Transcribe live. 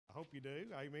Hope you do.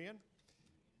 Amen.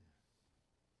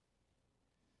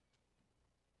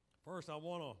 First, I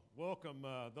want to welcome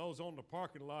those on the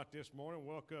parking lot this morning.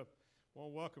 Want to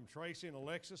welcome Tracy and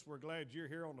Alexis. We're glad you're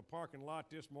here on the parking lot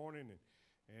this morning,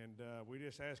 and we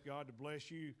just ask God to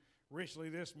bless you richly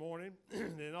this morning.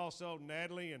 And also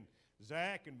Natalie and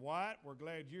Zach and White, we're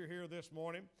glad you're here this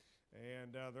morning.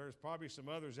 And there's probably some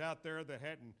others out there that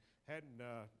hadn't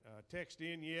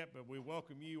texted in yet, but we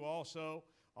welcome you also.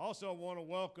 Also want to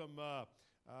welcome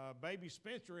baby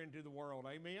Spencer into the world.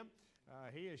 Amen.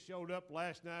 He has showed up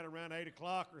last night around 8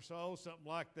 o'clock or so, something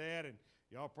like that. And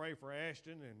y'all pray for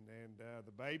Ashton and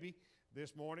the baby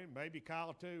this morning. Maybe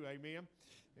Kyle too. Amen.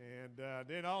 And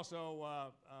then also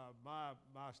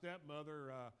my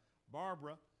stepmother,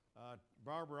 Barbara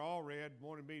Allred,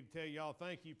 wanted me to tell y'all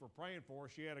thank you for praying for her.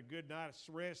 She had a good night's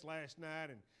rest last night,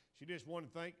 and she just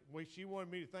wanted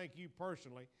me to thank you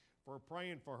personally for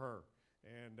praying for her.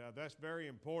 And that's very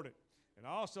important. And I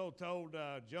also told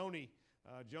Joni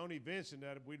Vincent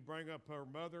that we'd bring up her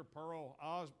mother, Pearl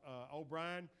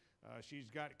O'Brien. She's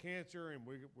got cancer, and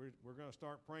we're going to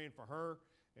start praying for her.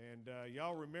 And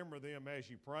y'all remember them as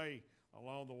you pray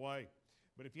along the way.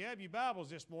 But if you have your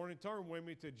Bibles this morning, turn with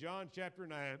me to John chapter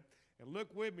 9 and look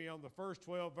with me on the first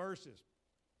 12 verses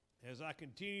as I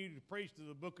continue to preach to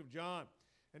the book of John.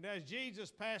 And as Jesus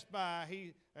passed by,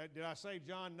 did I say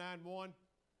John 9:1?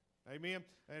 Amen.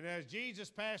 And as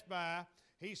Jesus passed by,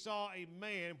 he saw a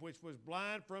man which was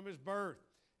blind from his birth.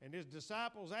 And his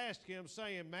disciples asked him,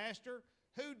 saying, Master,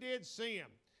 who did sin,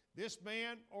 this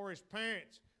man or his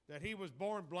parents, that he was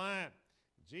born blind?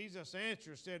 Jesus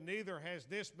answered, said, Neither has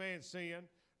this man sinned,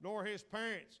 nor his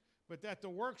parents, but that the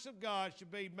works of God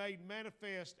should be made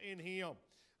manifest in him.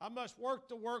 I must work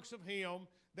the works of him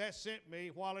that sent me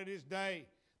while it is day.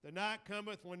 The night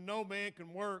cometh when no man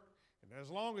can work. And as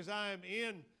long as I am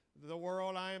in the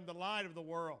world, I am the light of the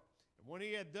world. And when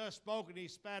he had thus spoken, he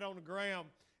spat on the ground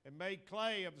and made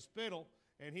clay of the spittle,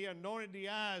 and he anointed the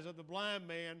eyes of the blind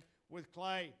man with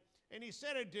clay. And he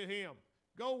said unto him,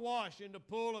 Go wash in the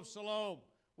pool of Siloam,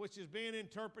 which is being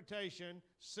interpretation,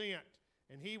 sent.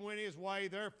 And he went his way,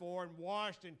 therefore, and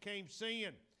washed and came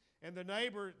seeing. And the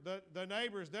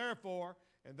neighbors, therefore,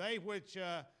 and they which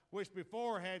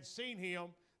before had seen him,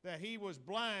 that he was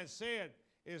blind, said,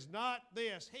 Is not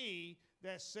this he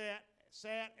that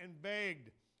sat and begged?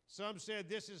 Some said,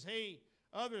 This is he.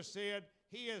 Others said,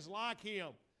 He is like him.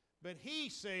 But he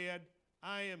said,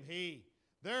 I am he.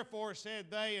 Therefore said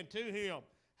they unto him,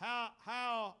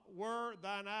 How were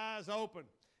thine eyes opened?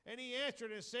 And he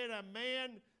answered and said, A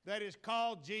man that is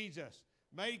called Jesus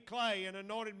made clay and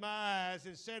anointed my eyes,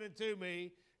 and said unto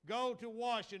me, Go to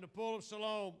wash in the pool of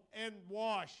Siloam, and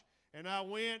wash. And I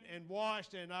went and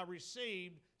washed, and I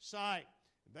received sight.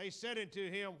 And they said unto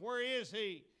him, Where is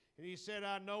he? And he said,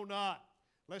 I know not.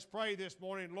 Let's pray this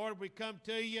morning. Lord, we come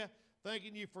to you,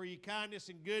 thanking you for your kindness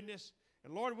and goodness.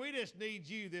 And Lord, we just need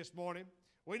you this morning.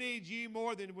 We need you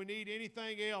more than we need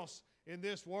anything else in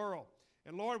this world.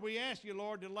 And Lord, we ask you,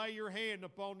 Lord, to lay your hand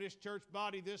upon this church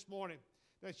body this morning,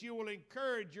 that you will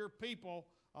encourage your people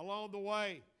along the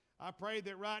way. I pray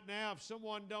that right now, if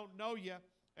someone don't know you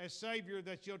as Savior,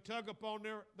 that you'll tug upon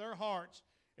their hearts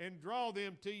and draw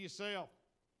them to yourself.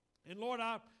 And Lord,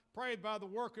 I pray by the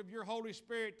work of your Holy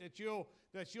Spirit that you'll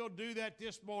do that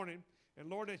this morning. And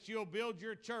Lord, that you'll build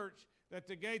your church, that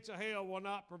the gates of hell will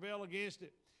not prevail against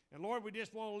it. And Lord, we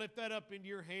just want to lift that up into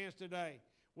your hands today.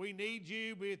 We need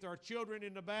you, be with our children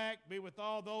in the back, be with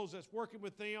all those that's working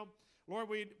with them. Lord,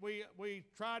 we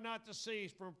try not to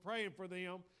cease from praying for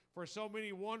them, for so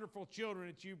many wonderful children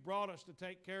that you've brought us to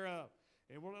take care of.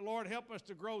 And Lord, help us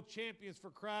to grow champions for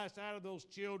Christ out of those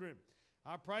children.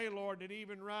 I pray, Lord, that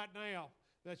even right now,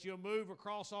 that you'll move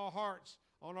across our hearts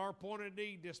on our point of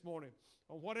need this morning.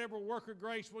 On whatever work of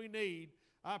grace we need,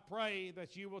 I pray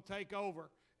that you will take over.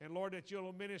 And Lord, that you'll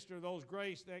administer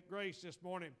that grace this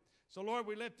morning. So Lord,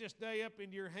 we lift this day up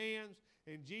into your hands.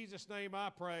 In Jesus' name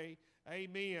I pray,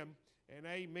 amen and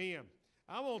amen.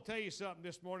 I'm going to tell you something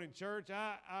this morning, church.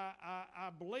 I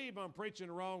believe I'm preaching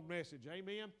the wrong message.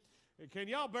 Amen. Can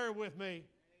y'all bear with me? Amen.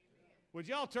 Would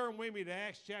y'all turn with me to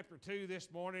Acts chapter 2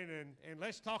 this morning, and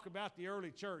let's talk about the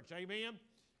early church. Amen.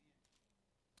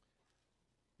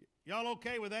 Y'all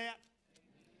okay with that?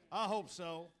 Amen. I hope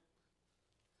so.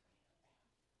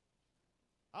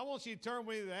 I want you to turn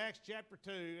with me to Acts chapter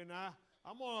 2, and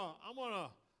I'm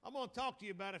gonna talk to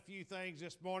you about a few things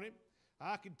this morning.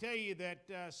 I can tell you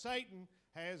that Satan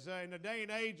has, in the day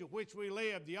and age of which we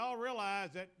live, do y'all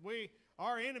realize that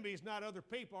our enemy is not other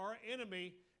people? Our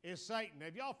enemy is Satan.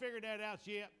 Have y'all figured that out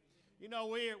yet? You know,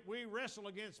 we wrestle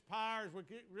against powers, we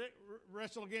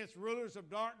wrestle against rulers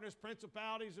of darkness,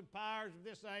 principalities and powers of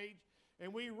this age,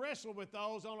 and we wrestle with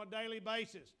those on a daily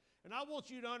basis. And I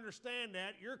want you to understand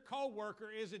that your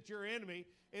co-worker isn't your enemy,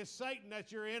 it's Satan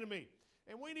that's your enemy.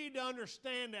 And we need to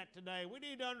understand that today. We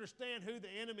need to understand who the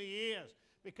enemy is.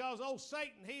 Because old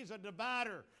Satan, he's a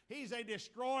divider, he's a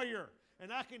destroyer.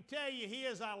 And I can tell you, he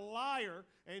is a liar,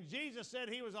 and Jesus said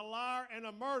he was a liar and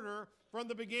a murderer from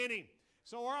the beginning.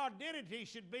 So our identity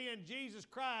should be in Jesus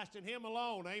Christ and him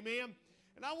alone, amen?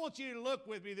 And I want you to look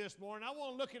with me this morning. I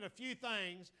want to look at a few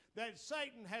things that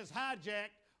Satan has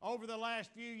hijacked over the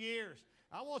last few years.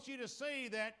 I want you to see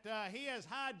that he has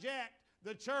hijacked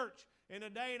the church in the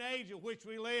day and age in which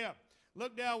we live.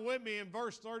 Look down with me in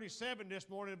verse 37 this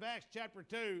morning of Acts chapter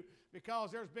 2,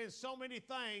 because there's been so many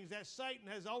things that Satan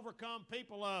has overcome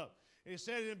people of. And it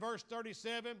says in verse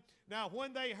 37, now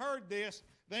when they heard this,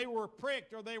 they were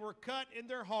pricked, or they were cut in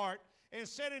their heart, and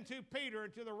said unto Peter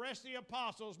and to the rest of the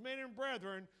apostles, men and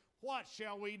brethren, what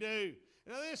shall we do?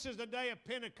 Now this is the day of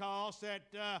Pentecost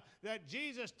that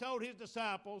Jesus told his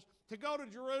disciples to go to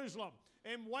Jerusalem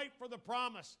and wait for the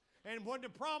promise. And when the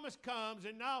promise comes,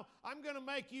 and now I'm going to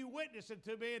make you witnesses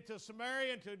to me, and to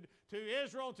Samaria, and to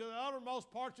Israel, and to the uttermost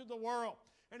parts of the world.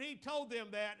 And he told them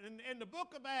that. And the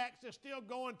book of Acts is still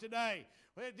going today.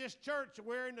 This church,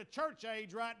 we're in the church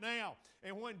age right now.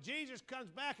 And when Jesus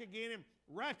comes back again and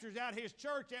raptures out his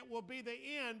church, that will be the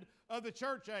end of the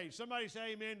church age. Somebody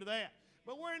say amen to that.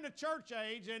 But we're in the church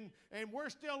age, and we're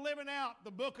still living out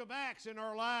the book of Acts in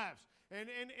our lives. And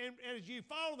as you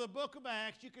follow the book of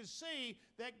Acts, you can see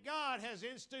that God has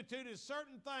instituted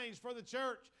certain things for the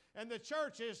church. And the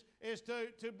church is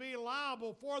to be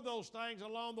liable for those things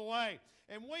along the way.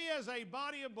 And we as a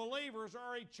body of believers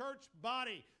are a church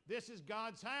body. This is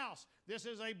God's house. This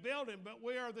is a building, but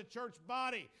we are the church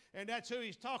body. And that's who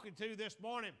he's talking to this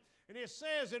morning. And it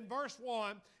says in verse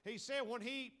 1, he said when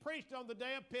he preached on the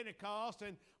day of Pentecost,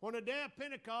 and when the day of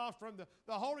Pentecost, from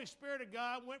the Holy Spirit of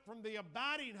God went from the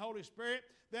abiding Holy Spirit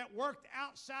that worked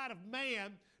outside of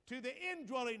man to the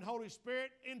indwelling Holy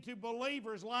Spirit into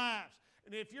believers' lives.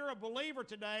 And if you're a believer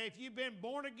today, if you've been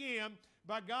born again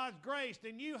by God's grace,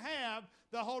 then you have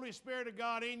the Holy Spirit of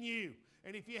God in you.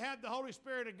 And if you have the Holy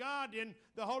Spirit of God, then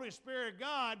the Holy Spirit of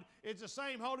God is the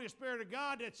same Holy Spirit of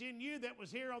God that's in you that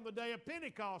was here on the day of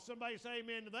Pentecost. Somebody say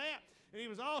amen to that. And he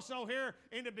was also here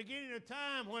in the beginning of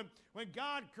time when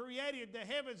God created the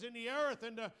heavens and the earth,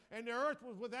 and the earth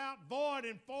was without void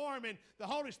and form, and the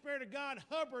Holy Spirit of God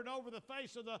hovered over the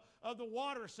face of the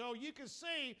water. So you can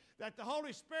see that the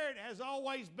Holy Spirit has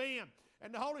always been.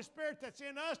 And the Holy Spirit that's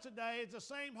in us today is the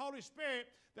same Holy Spirit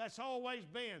that's always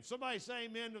been. Somebody say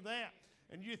amen to that.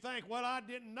 And you think, well, I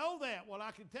didn't know that. Well,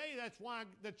 I can tell you that's why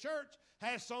the church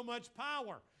has so much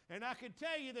power. And I can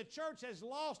tell you the church has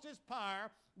lost its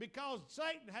power because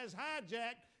Satan has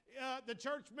hijacked the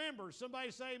church members.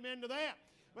 Somebody say amen to that.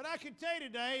 But I can tell you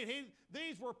today,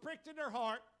 these were pricked in their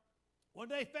heart when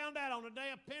they found out on the day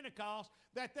of Pentecost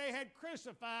that they had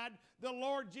crucified the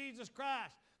Lord Jesus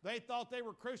Christ. They thought they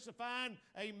were crucifying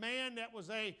a man that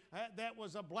was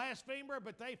a blasphemer,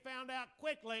 but they found out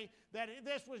quickly that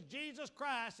this was Jesus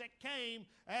Christ that came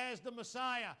as the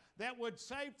Messiah that would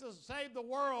save the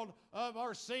world of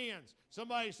our sins.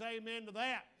 Somebody say amen to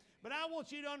that. But I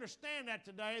want you to understand that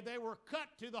today they were cut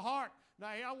to the heart. Now,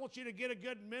 I want you to get a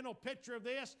good mental picture of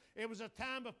this. It was a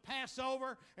time of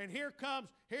Passover, and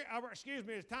it's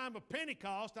a time of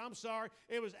Pentecost. I'm sorry.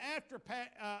 It was after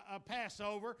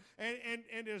Passover, and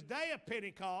it was day of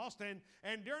Pentecost,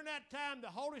 and during that time, the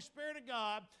Holy Spirit of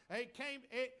God,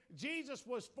 Jesus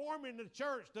was forming the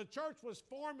church. The church was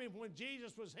forming when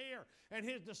Jesus was here, and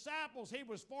his disciples, he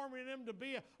was forming them to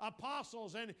be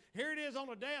apostles, and here it is on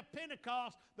the day of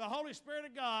Pentecost, the Holy Spirit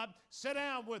of God sat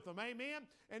down with them, amen?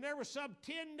 And there were some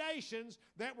 10 nations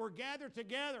that were gathered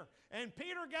together. And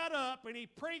Peter got up and he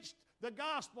preached the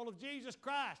gospel of Jesus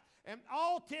Christ. And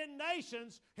all 10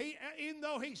 nations, even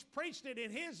though he preached it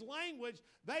in his language,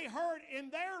 they heard in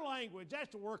their language.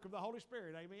 That's the work of the Holy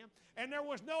Spirit, amen? And there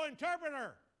was no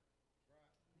interpreter.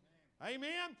 Right.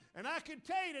 Amen? And I can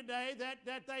tell you today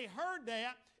that they heard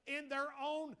that in their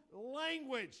own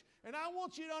language. And I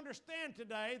want you to understand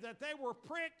today that they were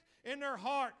pricked in their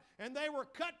heart, and they were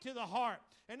cut to the heart.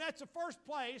 And that's the first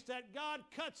place that God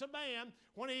cuts a man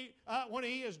when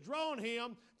he has drawn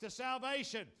him to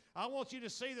salvation. I want you to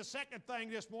see the second thing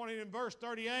this morning in verse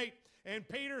 38. And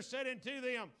Peter said unto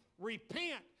them,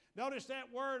 repent. Notice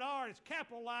that word "are" is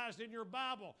capitalized in your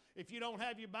Bible. If you don't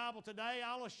have your Bible today,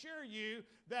 I'll assure you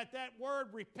that word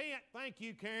repent, thank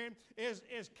you, Karen, is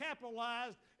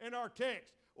capitalized in our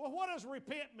text. Well, what does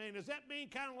repent mean? Does that mean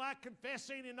kind of like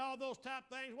confessing and all those type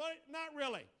things? Well, not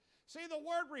really. See, the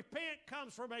word repent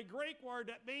comes from a Greek word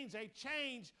that means a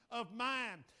change of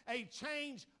mind, a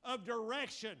change of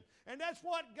direction. And that's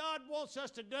what God wants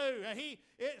us to do.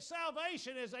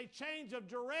 Salvation is a change of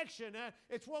direction.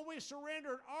 It's when we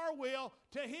surrendered our will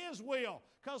to His will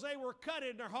because they were cut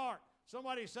in their heart.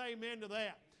 Somebody say amen to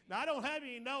that. Now, I don't have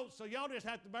any notes, so y'all just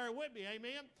have to bear with me,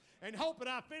 amen? And hoping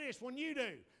I finish when you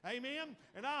do, amen?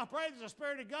 And I pray that the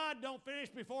Spirit of God don't finish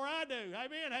before I do,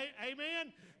 amen?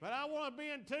 Amen? But I want to be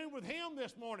in tune with Him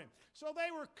this morning. So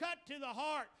they were cut to the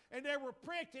heart, and they were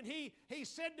pricked, and he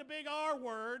said the big R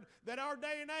word that our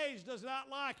day and age does not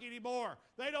like anymore.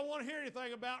 They don't want to hear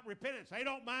anything about repentance. They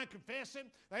don't mind confessing.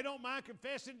 They don't mind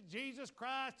confessing Jesus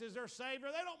Christ as their Savior.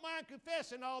 They don't mind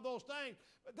confessing all those things.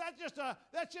 But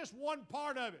that's just one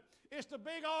part of it. It's the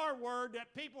big R word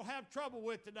that people have trouble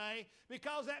with today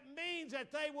because that means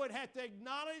that they would have to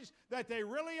acknowledge that they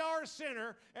really are a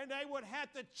sinner and they would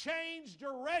have to change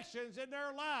directions in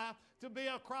their life to be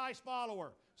a Christ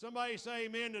follower. Somebody say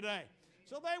amen today.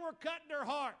 So they were cutting their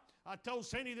heart. I told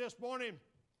Cindy this morning,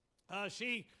 there's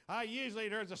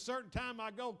a certain time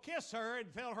I go kiss her and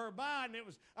feel her by, and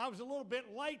I was a little bit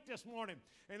late this morning.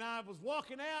 And I was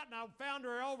walking out, and I found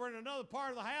her over in another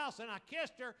part of the house, and I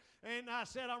kissed her, and I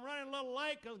said, I'm running a little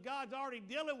late because God's already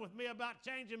dealing with me about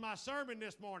changing my sermon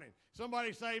this morning.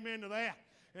 Somebody say amen to that.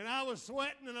 And I was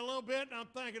sweating a little bit, and I'm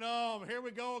thinking, oh, here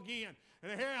we go again.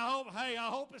 And here I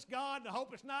hope it's God, and I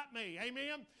hope it's not me.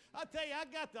 Amen? I tell you, I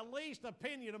got the least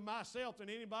opinion of myself than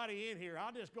anybody in here.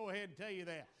 I'll just go ahead and tell you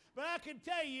that. But I can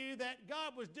tell you that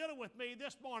God was dealing with me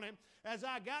this morning as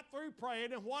I got through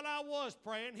praying, and while I was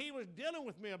praying, He was dealing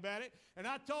with me about it. And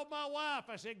I told my wife,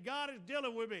 I said, God is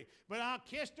dealing with me. But I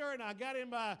kissed her, and I got in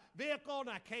my vehicle, and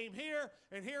I came here,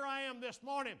 and here I am this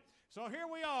morning. So here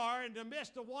we are in the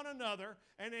midst of one another,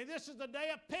 and this is the day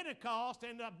of Pentecost,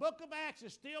 and the book of Acts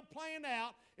is still playing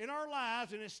out in our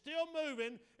lives, and it's still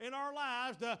moving in our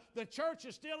lives. The church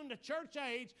is still in the church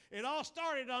age. It all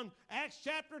started on Acts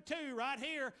chapter 2 right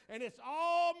here, and it's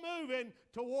all moving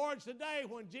towards the day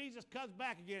when Jesus comes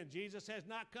back again. Jesus has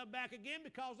not come back again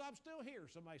because I'm still here.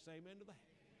 Somebody say amen to that.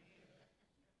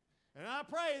 And I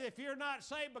pray that if you're not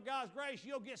saved by God's grace,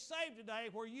 you'll get saved today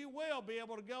where you will be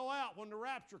able to go out when the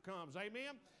rapture comes.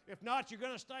 Amen? If not, you're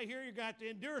going to stay here. You're going to have to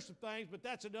endure some things, but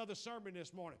that's another sermon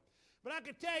this morning. But I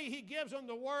can tell you, He gives them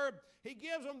the word. He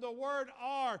gives them the word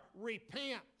R,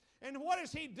 repent. And what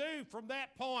does He do from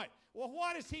that point? Well,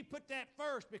 why does He put that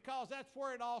first? Because that's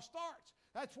where it all starts.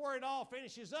 That's where it all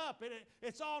finishes up.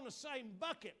 It's all in the same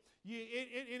bucket.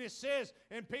 And it says,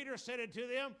 and Peter said unto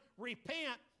them,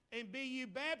 repent, and be you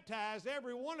baptized,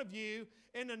 every one of you,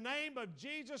 in the name of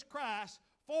Jesus Christ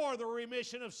for the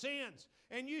remission of sins.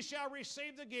 And you shall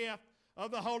receive the gift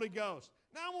of the Holy Ghost.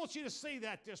 Now, I want you to see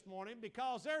that this morning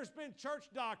because there's been church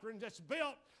doctrine that's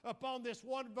built upon this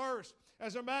one verse.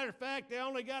 As a matter of fact, they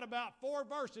only got about 4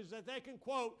 verses that they can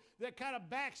quote that kind of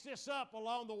backs this up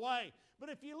along the way. But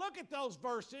if you look at those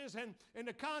verses and in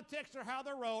the context of how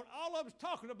they're wrote, all of it's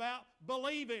talking about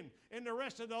believing in the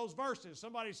rest of those verses.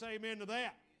 Somebody say amen to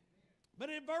that. But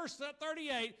in verse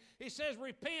 38, he says,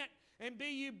 repent and be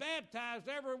you baptized,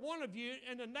 every one of you,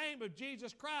 in the name of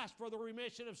Jesus Christ for the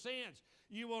remission of sins.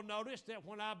 You will notice that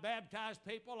when I baptize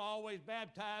people, I always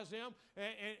baptize them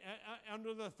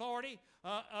under the authority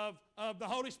of the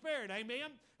Holy Spirit.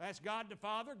 Amen? That's God the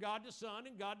Father, God the Son,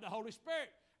 and God the Holy Spirit.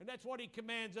 And that's what He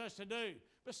commands us to do.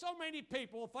 But so many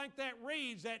people think that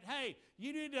reads that, hey,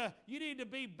 you need to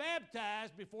be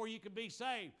baptized before you can be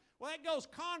saved. Well, that goes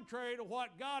contrary to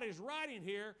what God is writing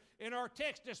here in our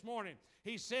text this morning.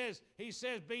 He says,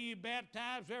 be ye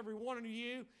baptized, every one of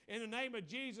you, in the name of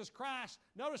Jesus Christ.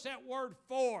 Notice that word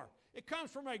for. It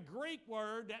comes from a Greek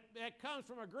word that comes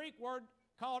from a Greek word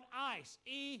called eis,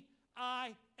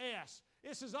 E-I-S.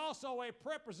 This is also a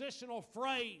prepositional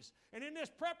phrase. And in this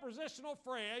prepositional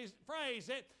phrase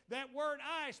that word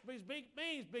eis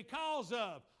means because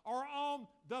of or on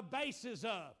the basis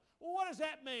of. Well, what does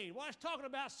that mean? Well, it's talking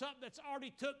about something that's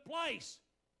already took place.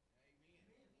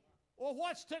 Amen. Well,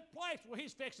 what's took place? Well,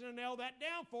 he's fixing to nail that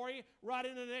down for you right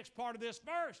in the next part of this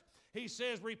verse. He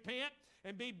says, repent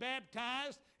and be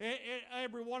baptized,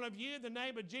 every one of you, in the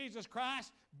name of Jesus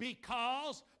Christ,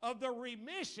 because of the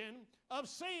remission of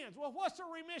sins. Well, what's the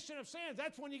remission of sins?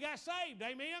 That's when you got saved,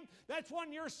 amen? That's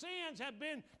when your sins have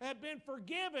been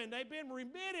forgiven. They've been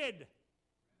remitted.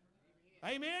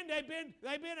 Amen.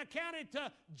 They've been accounted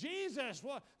to Jesus,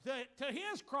 to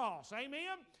His cross.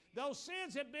 Amen. Those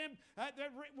sins have been,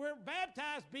 we're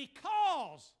baptized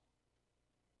because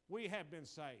we have been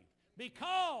saved.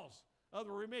 Because of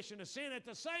the remission of sin. At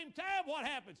the same time, what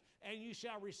happens? And you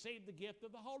shall receive the gift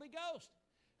of the Holy Ghost.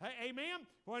 Amen?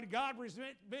 When God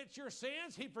remits your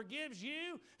sins, He forgives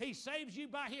you, He saves you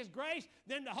by His grace,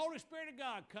 then the Holy Spirit of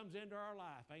God comes into our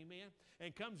life. Amen?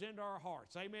 And comes into our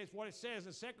hearts. Amen? It's what it says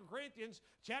in 2 Corinthians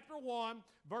chapter 1,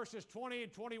 verses 20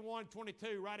 and 21,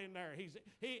 22, right in there.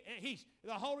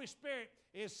 The Holy Spirit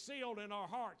is sealed in our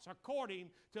hearts according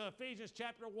to Ephesians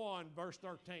chapter 1, verse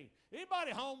 13.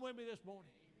 Anybody home with me this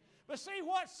morning? But see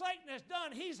what Satan has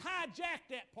done, he's hijacked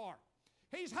that part.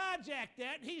 He's hijacked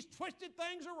that, and he's twisted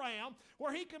things around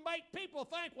where he can make people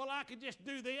think, well, I can just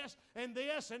do this, and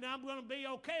I'm going to be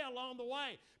okay along the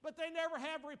way. But they never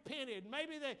have repented.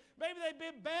 Maybe they've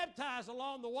been baptized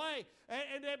along the way,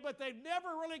 but they never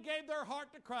really gave their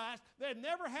heart to Christ. They've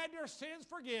never had their sins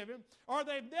forgiven, or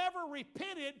they've never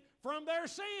repented from their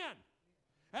sin.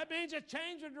 That means a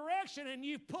change of direction, and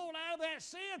you've pulled out of that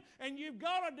sin, and you've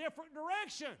got a different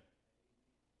direction.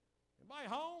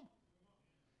 Anybody home?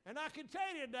 And I can tell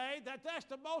you today that that's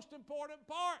the most important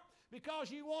part, because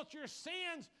you want your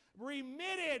sins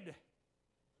remitted.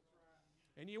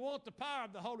 And you want the power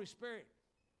of the Holy Spirit.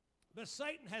 But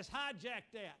Satan has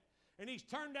hijacked that. And he's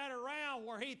turned that around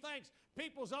where he thinks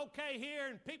people's okay here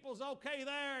and people's okay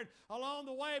there and along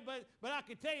the way. But I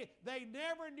can tell you, they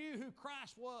never knew who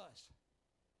Christ was.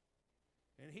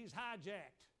 And he's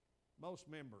hijacked most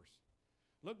members.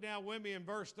 Look down with me in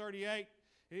verse 38,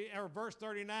 or verse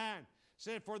 39.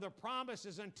 Said, for the promise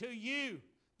is unto you,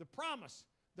 the promise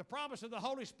of the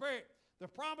Holy Spirit, the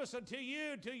promise unto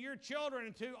you, to your children,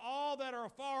 and to all that are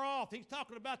far off. He's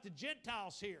talking about the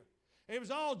Gentiles here. It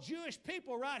was all Jewish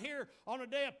people right here on the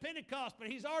day of Pentecost, but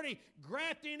he's already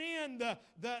grafting in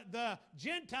the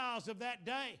Gentiles of that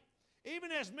day.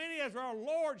 Even as many as our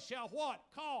Lord shall what?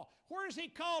 Call. Where does he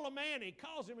call a man? He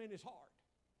calls him in his heart.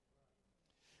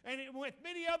 And with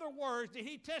many other words did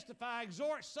he testify,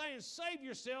 exhort, saying, save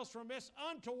yourselves from this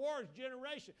untoward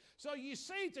generation. So you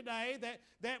see today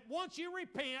that once you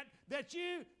repent,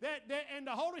 and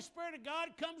the Holy Spirit of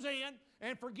God comes in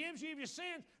and forgives you of your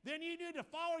sins, then you need to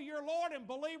follow your Lord in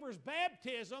believer's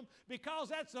baptism, because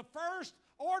that's the first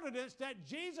ordinance that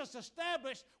Jesus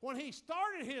established when he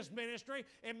started his ministry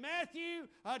in Matthew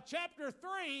chapter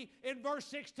 3 in verse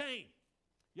 16.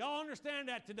 Y'all understand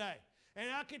that today? And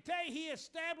I can tell you, he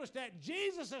established that.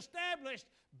 Jesus established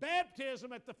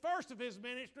baptism at the first of his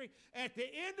ministry. At the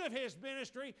end of his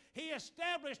ministry, he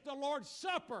established the Lord's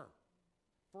Supper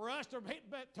for us to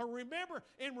remember,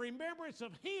 in remembrance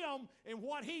of him and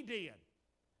what he did.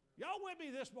 Y'all with me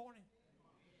this morning?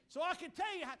 So I can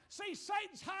tell you, see,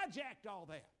 Satan's hijacked all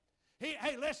that.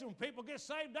 Hey, listen, when people get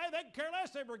saved today, they can care less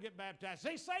if they ever get baptized.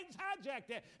 See, Satan's hijacked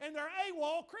that, and they're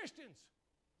AWOL Christians.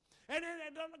 And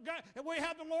we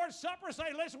have the Lord's Supper.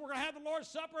 Say, listen, we're going to have the Lord's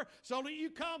Supper so that you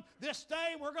come this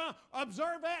day, and we're going to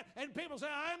observe that. And people say,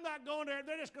 I'm not going there.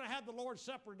 They're just going to have the Lord's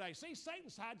Supper today. See,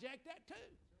 Satan's hijacked that too.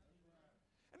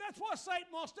 And that's what Satan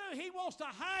wants to do. He wants to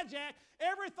hijack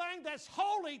everything that's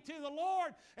holy to the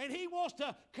Lord, and he wants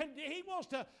to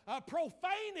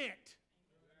profane it.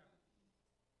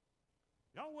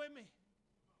 Y'all with me?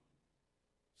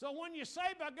 So when you're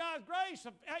saved by God's grace,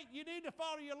 you need to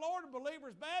follow your Lord in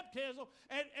believer's baptism,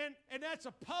 and that's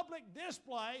a public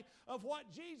display of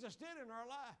what Jesus did in our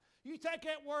life. You take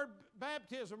that word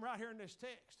baptism right here in this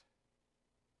text.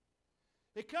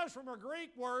 It comes from a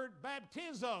Greek word,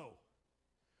 baptizo,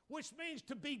 which means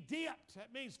to be dipped.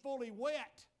 That means fully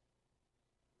wet.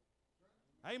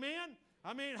 Amen?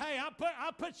 I mean, hey,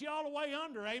 I'll put you all the way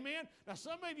under, amen? Now,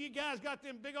 some of you guys got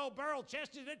them big old barrel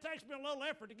chests. It takes me a little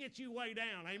effort to get you way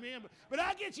down, amen? But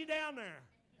I'll get you down there.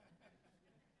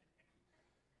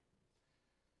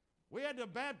 We had to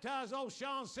baptize old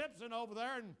Sean Simpson over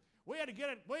there, and we had to get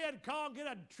a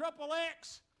triple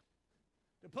X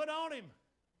to put on him.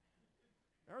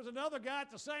 There was another guy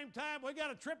at the same time. We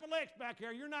got a triple X back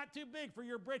here. You're not too big for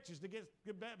your britches to get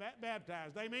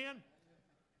baptized, amen?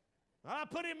 I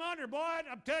put him under, boy.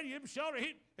 I'm telling you, his shoulder,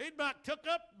 he'd about took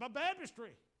up my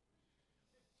baptistry.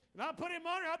 And I put him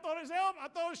under. I thought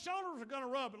his shoulders were going to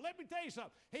rub. But let me tell you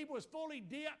something. He was fully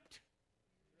dipped.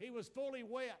 He was fully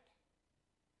wet.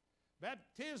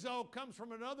 Baptizo comes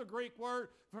from another Greek word,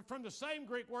 from the same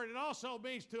Greek word. It also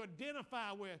means to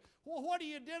identify with. Well, what do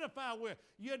you identify with?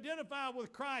 You identify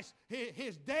with Christ,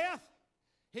 his death,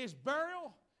 his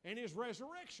burial, and his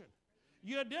resurrection.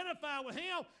 You identify with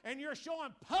him, and you're showing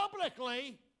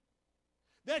publicly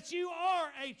that you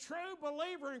are a true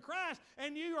believer in Christ,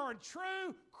 and you are a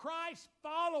true Christ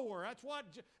follower.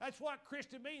 That's what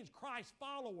Christian means, Christ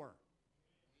follower.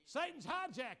 Satan's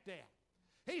hijacked that.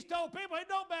 He's told people, it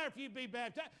don't matter if you be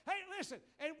baptized. Hey, listen,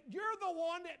 and you're the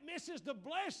one that misses the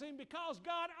blessing because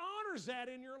God honors that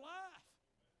in your life.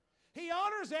 He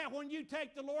honors that when you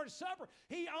take the Lord's Supper.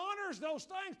 He honors those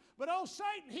things. But oh,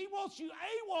 Satan, he wants you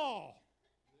AWOL.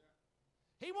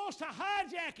 He wants to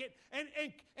hijack it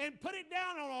and put it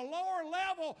down on a lower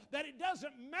level that it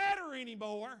doesn't matter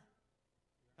anymore.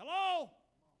 Hello?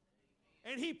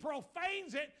 And he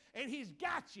profanes it, and he's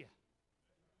got you.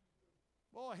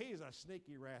 Boy, he's a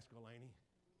sneaky rascal, ain't he?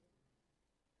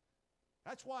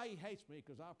 That's why he hates me,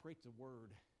 because I preach the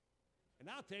word. And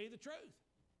I'll tell you the truth.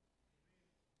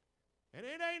 And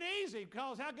it ain't easy,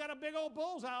 because I got a big old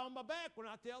bullseye on my back when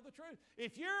I tell the truth.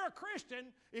 If you're a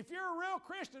Christian, if you're a real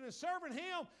Christian and serving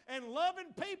Him and loving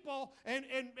people and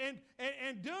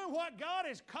doing what God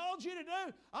has called you to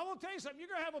do, I'm going to tell you something, you're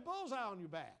going to have a bullseye on your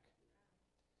back.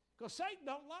 Because Satan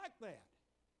don't like that.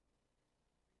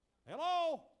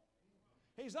 Hello?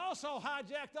 He's also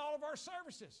hijacked all of our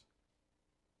services.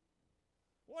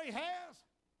 Well, he has.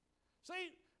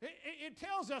 See, it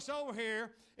tells us over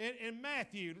here in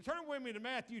Matthew. Turn with me to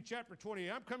Matthew chapter 20.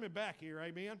 I'm coming back here,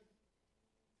 amen.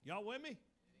 Y'all with me?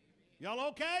 Y'all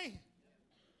okay?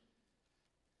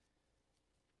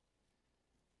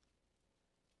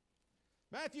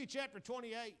 Matthew chapter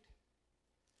 28.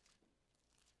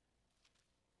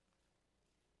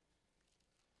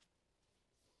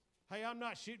 Hey, I'm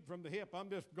not shooting from the hip. I'm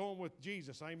just going with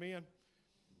Jesus. Amen.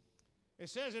 It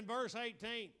says in verse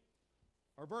 18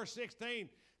 or verse 16,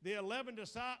 the 11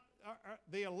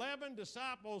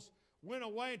 disciples went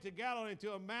away into Galilee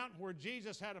to a mountain where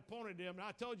Jesus had appointed them. And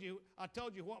I told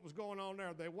you what was going on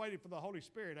there. They waited for the Holy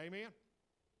Spirit. Amen.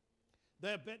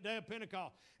 The day of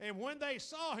Pentecost. And when they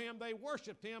saw him, they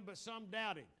worshiped him, but some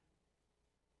doubted.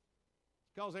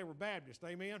 Because they were Baptists.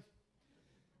 Amen.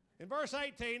 In verse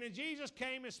 18, and Jesus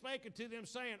came and spake unto them,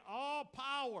 saying, all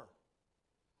power,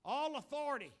 all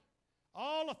authority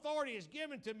is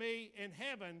given to me in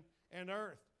heaven and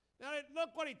earth. Now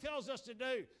look what he tells us to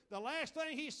do. The last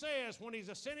thing he says when he's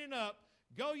ascending up,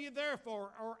 go ye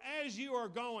therefore, or as you are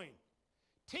going.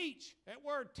 Teach. That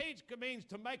word teach means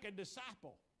to make a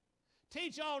disciple.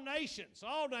 Teach all nations,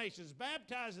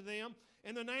 baptizing them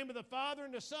in the name of the Father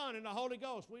and the Son and the Holy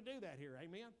Ghost. We do that here,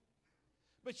 amen.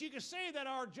 But you can see that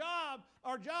our job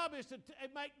is to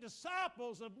make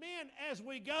disciples of men as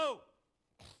we go.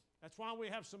 That's why we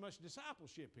have so much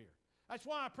discipleship here. That's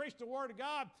why I preach the Word of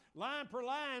God line per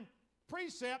line,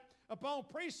 precept upon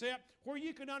precept, where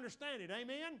you can understand it.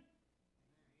 Amen?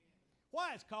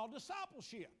 Why? It's called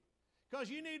discipleship. Because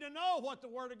you need to know what the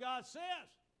Word of God says.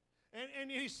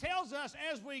 And he tells us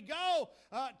as we go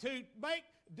to make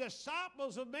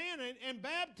disciples of men and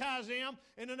baptize them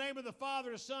in the name of the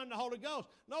Father, the Son, and the Holy Ghost.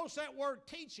 Notice that word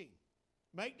teaching.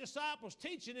 Make disciples,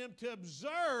 teaching them to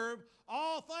observe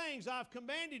all things I've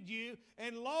commanded you,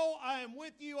 and lo, I am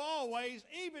with you always,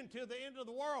 even to the end of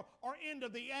the world, or end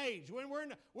of the age.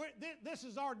 This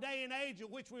is our day and age in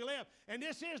which we live, and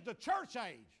this is the church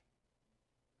age.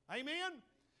 Amen?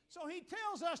 So he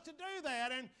tells us to do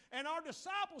that, and our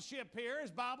discipleship here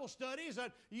is Bible studies.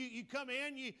 You come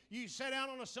in, you sit down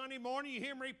on a Sunday morning, you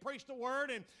hear me preach the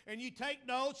Word, and you take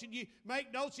notes, and you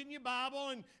make notes in your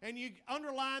Bible, and you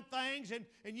underline things,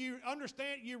 and you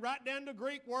understand, you write down the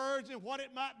Greek words and what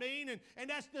it might mean, and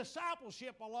that's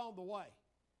discipleship along the way.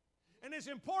 And it's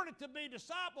important to be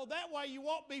discipled, that way you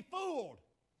won't be fooled.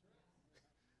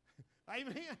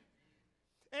 Amen.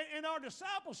 And our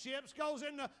discipleship goes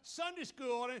into Sunday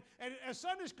school, and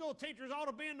Sunday school teachers ought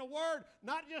to be in the Word,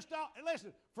 not just,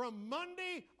 listen, from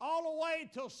Monday all the way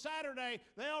until Saturday,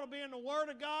 they ought to be in the Word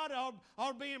of God,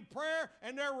 ought to be in prayer,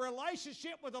 and their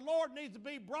relationship with the Lord needs to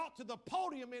be brought to the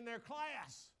podium in their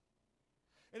class.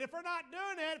 And if they're not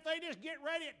doing that, if they just get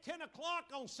ready at 10 o'clock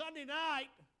on Sunday night,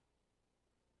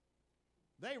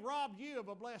 they robbed you of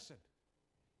a blessing.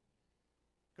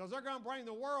 Because they're going to bring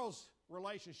the world's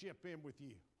relationship in with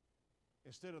you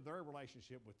instead of their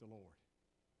relationship with the Lord.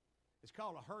 It's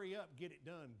called a hurry up, get it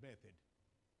done method.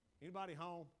 Anybody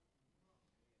home?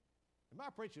 Am I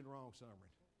preaching the wrong sermon?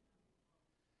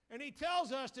 And he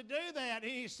tells us to do that.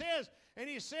 And he says,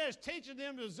 teaching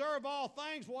them to observe all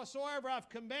things whatsoever I've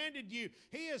commanded you.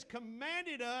 He has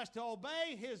commanded us to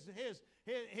obey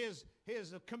his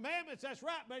commandments. That's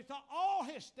right. But it's all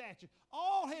his statutes,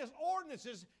 all his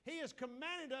ordinances. He has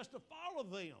commanded us to follow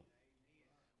them.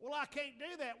 Well, I can't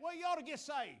do that. Well, you ought to get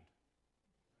saved.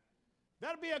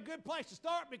 That'll be a good place to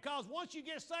start, because once you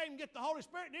get saved and get the Holy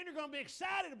Spirit, then you're going to be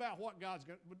excited about what God's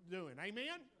doing.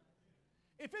 Amen?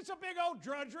 If it's a big old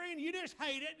drudgery and you just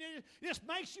hate it, and it just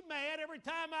makes you mad every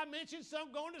time I mention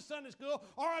some going to Sunday school,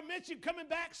 or I mention coming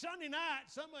back Sunday night,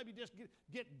 some of you just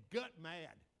get gut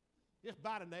mad. Just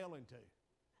bite a nail in two.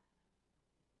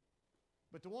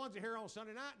 But the ones that are here on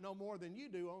Sunday night know more than you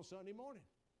do on Sunday morning.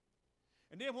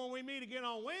 And then when we meet again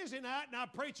on Wednesday night and I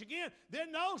preach again,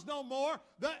 then those know more.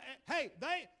 Hey,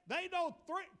 they know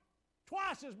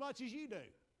twice as much as you do.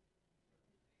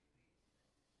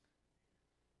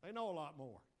 They know a lot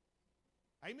more.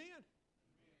 Amen?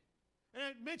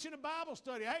 And mention a Bible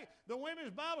study. Hey, the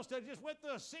women's Bible study just went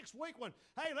through a 6-week one.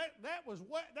 Hey, that was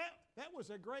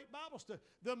a great Bible study.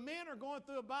 The men are going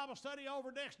through a Bible study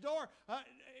over next door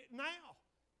now.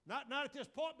 Not at this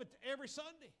point, but every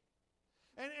Sunday.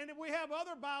 And we have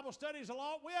other Bible studies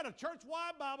along. We had a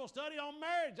church-wide Bible study on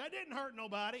marriage. That didn't hurt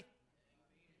nobody.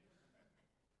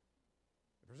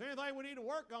 If there's anything we need to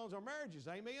work on, it's our marriages.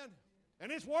 Amen?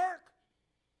 And it's work.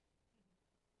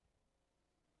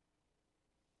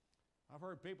 I've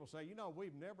heard people say, you know,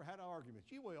 we've never had arguments.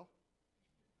 You will.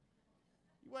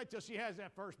 You wait till she has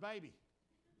that first baby.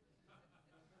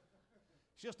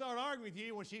 She'll start arguing with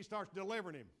you when she starts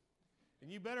delivering him.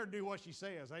 And you better do what she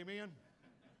says. Amen?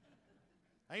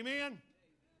 Amen?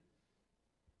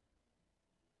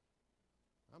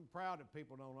 I'm proud that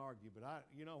people don't argue, but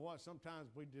you know what? Sometimes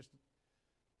we just,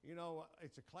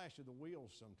 it's a clash of the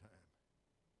wheels sometimes.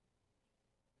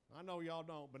 I know y'all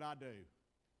don't, but I do.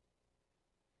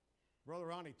 Brother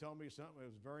Ronnie told me something that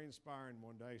was very inspiring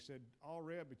one day. He said,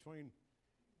 Allred, between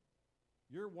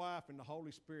your wife and the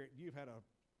Holy Spirit, you've had a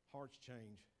heart's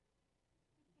change.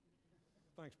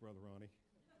 Thanks, Brother Ronnie.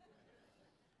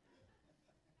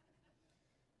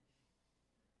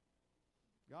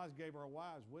 God gave our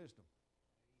wives wisdom.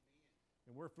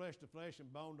 And we're flesh to flesh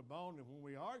and bone to bone, and when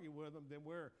we argue with them, then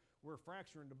we're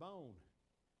fracturing the bone.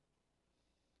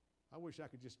 I wish I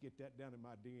could just get that down in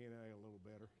my DNA a little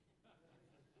better.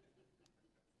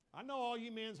 I know all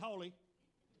you men's holy,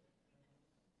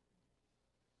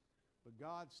 but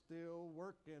God's still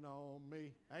working on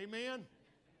me. Amen?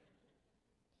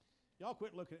 Y'all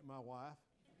quit looking at my wife.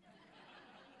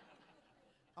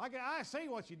 I see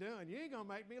what you're doing. You ain't going to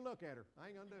make me look at her. I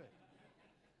ain't going to do it.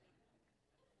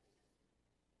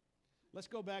 Let's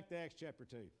go back to Acts chapter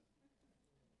 2.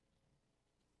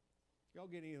 Y'all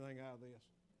get anything out of this?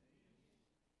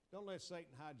 Don't let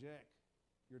Satan hijack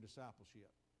your discipleship.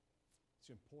 It's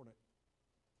important.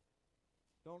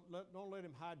 Don't let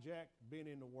him hijack being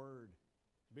in the Word,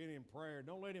 being in prayer.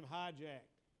 Don't let him hijack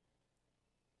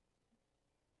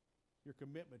your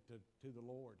commitment to the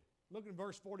Lord. Look at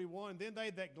verse 41. Then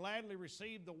they that gladly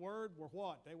received the Word were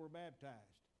what? They were baptized.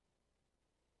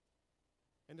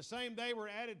 And the same day were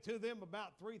added to them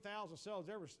about 3,000 souls.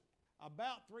 There was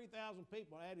about 3,000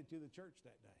 people added to the church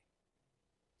that day.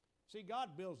 See,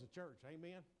 God builds the church.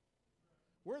 Amen?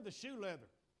 We're the shoe leather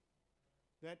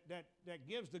that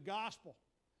gives the gospel.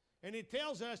 And it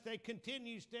tells us they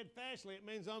continue steadfastly. It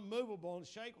means unmovable and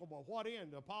unshakable. What in?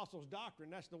 The apostles'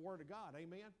 doctrine. That's the Word of God.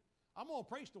 Amen? I'm going to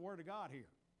preach the Word of God here.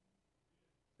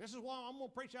 This is why I'm going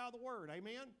to preach out of the Word.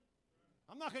 Amen?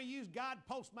 I'm not going to use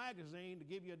Guidepost Magazine to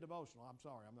give you a devotional. I'm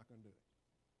sorry, I'm not going to do it.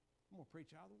 I'm going to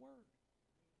preach out of the Word.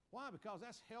 Why? Because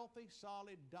that's healthy,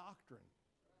 solid doctrine.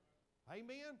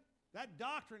 Amen? That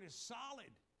doctrine is solid.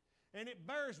 And it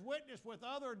bears witness with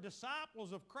other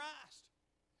disciples of Christ.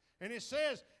 And it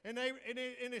says, and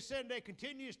it said they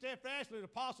continue steadfastly in the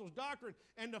apostles' doctrine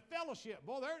and the fellowship.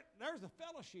 Boy, there's the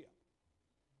fellowship.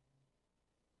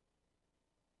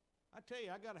 I tell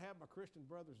you, I got to have my Christian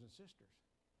brothers and sisters.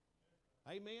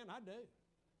 Amen, I do.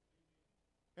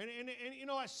 And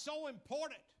it's so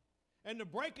important. And the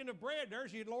breaking of bread,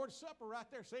 there's your Lord's Supper right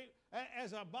there. See,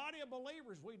 as a body of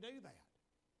believers, we do that.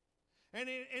 And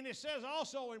it says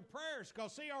also in prayers,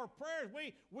 because see, our prayers,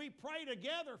 we pray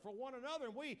together for one another.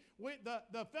 And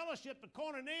the fellowship, the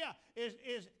koinonia, is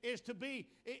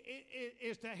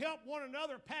to help one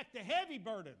another pack the heavy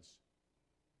burdens.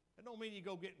 That don't mean you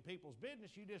go get in people's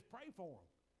business. You just pray for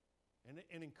them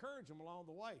and encourage them along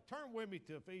the way. Turn with me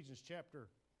to Ephesians chapter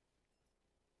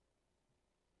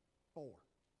 4.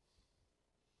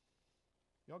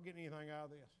 Y'all getting anything out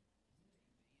of this?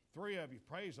 3 of you.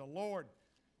 Praise the Lord.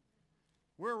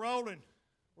 We're rolling.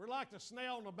 We're like the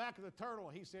snail on the back of the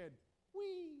turtle. He said,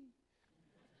 whee.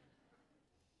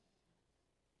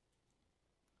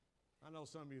 I know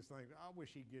some of you think, I wish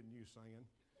he'd get a new saying.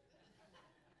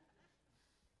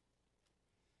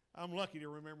 I'm lucky to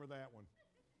remember that one.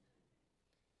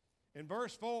 In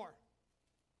verse 4,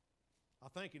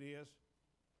 I think it is.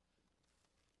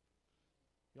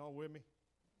 Y'all with me?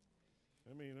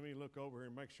 Let me look over here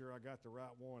and make sure I got the right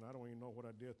one. I don't even know what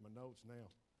I did with my notes now.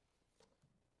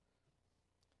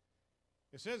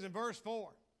 It says in verse 4,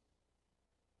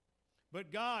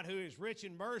 but God, who is rich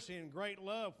in mercy and great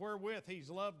love, wherewith he's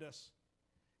loved us,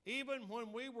 Even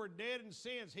when we were dead in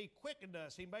sins, He quickened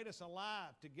us. He made us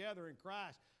alive together in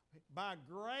Christ. By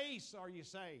grace are you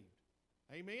saved.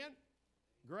 Amen?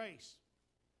 Grace.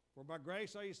 For by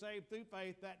grace are you saved through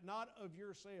faith, that not of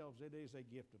yourselves, it is a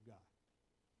gift of God.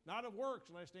 Not of works,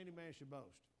 lest any man should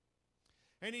boast.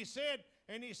 And he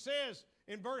says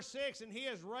in verse 6, and He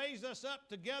has raised us up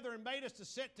together and made us to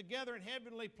sit together in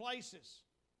heavenly places.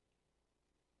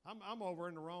 I'm over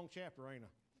in the wrong chapter, ain't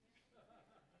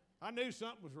I? I knew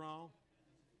something was wrong.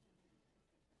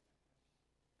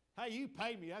 Hey, you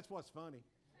pay me. That's what's funny.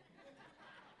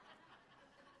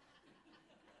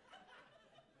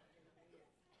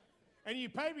 And you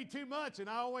pay me too much, and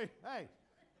I always, hey,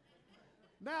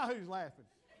 now who's laughing?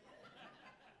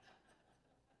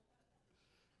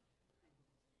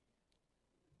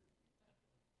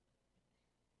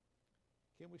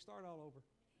 Can we start all over?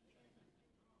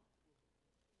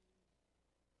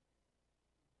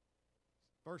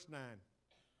 Verse 9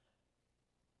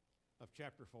 of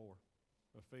chapter 4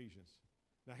 of Ephesians.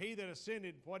 Now He that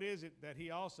ascended, what is it that He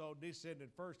also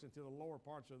descended first into the lower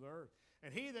parts of the earth?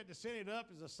 And He that descended up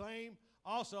is the same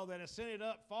also that ascended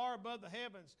up far above the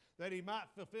heavens, that He might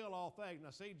fulfill all things.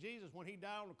 Now see, Jesus, when He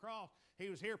died on the cross, He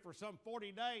was here for some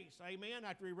 40 days, amen,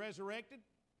 after He resurrected.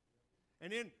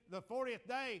 And then the 40th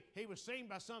day, He was seen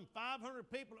by some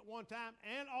 500 people at one time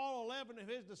and all 11 of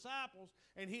His disciples,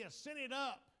 and He ascended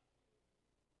up.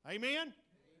 Amen?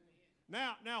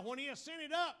 Now, when He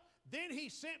ascended up, then He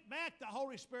sent back the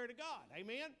Holy Spirit of God.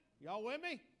 Amen? Y'all with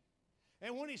me?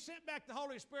 And when He sent back the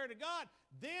Holy Spirit of God,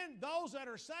 then those that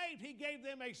are saved, He gave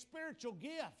them a spiritual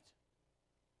gift.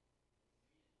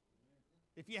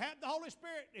 If you have the Holy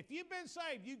Spirit, if you've been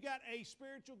saved, you've got a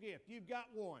spiritual gift. You've got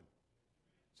one.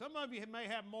 Some of you may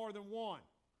have more than one.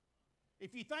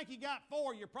 If you think you got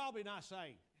 4, you're probably not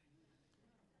saved.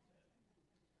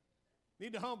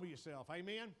 Need to humble yourself,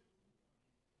 amen?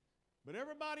 But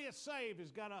everybody that's saved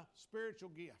has got a spiritual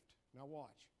gift. Now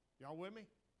watch. Y'all with me?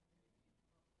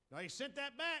 Now He sent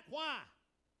that back. Why?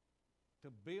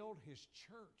 To build His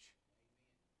church.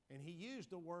 And He used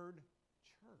the word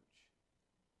church.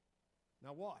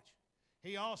 Now watch.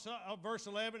 He also, verse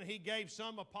 11, He gave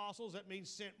some apostles, that means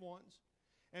sent ones,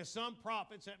 and some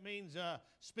prophets, that means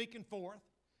speaking forth,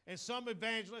 and some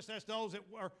evangelists, that's those that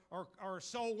are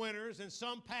soul winners, and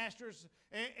some pastors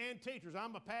and teachers.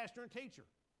 I'm a pastor and teacher.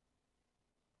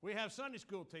 We have Sunday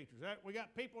school teachers. We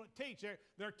got people that teach.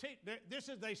 This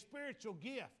is a spiritual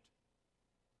gift.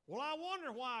 Well, I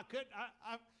wonder why I couldn't.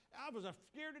 I was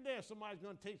scared to death somebody's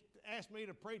going to ask me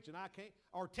to preach and I can't,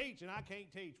 or teach and I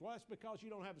can't teach. Well, that's because you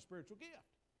don't have a spiritual gift.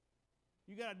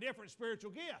 You got a different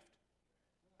spiritual gift.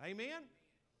 Amen?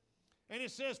 And it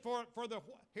says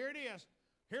here it is.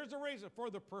 Here's the reason. For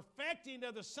the perfecting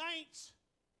of the saints,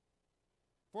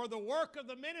 for the work of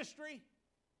the ministry,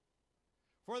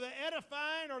 for the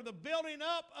edifying or the building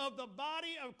up of the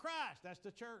body of Christ. That's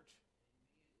the church.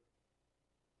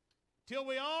 Till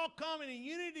we all come in a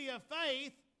unity of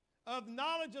faith, of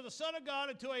knowledge of the Son of God,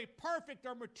 into a perfect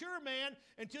or mature man,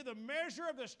 into the measure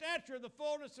of the stature of the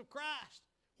fullness of Christ.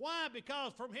 Why?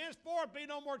 Because from henceforth be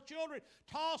no more children,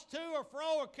 tossed to or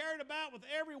fro or carried about with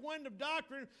every wind of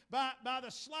doctrine by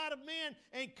the sleight of men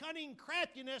and cunning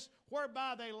craftiness,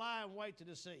 whereby they lie in wait to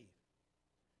deceive.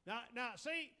 Now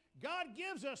see, God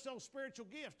gives us those spiritual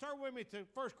gifts. Turn with me to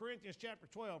 1 Corinthians chapter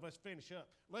 12. Let's finish up.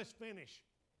 Let's finish.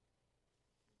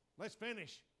 Let's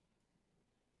finish.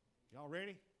 Y'all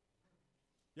ready?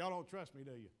 Y'all don't trust me,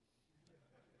 do you?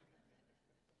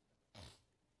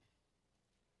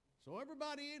 So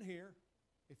everybody in here,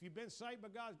 if you've been saved by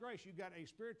God's grace, you've got a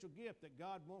spiritual gift that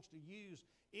God wants to use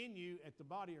in you at the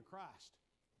body of Christ.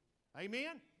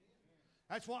 Amen?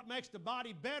 That's what makes the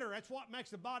body better. That's what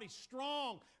makes the body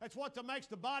strong. That's what makes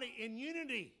the body in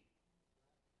unity.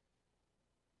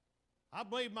 I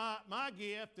believe my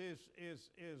gift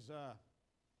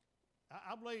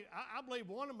I believe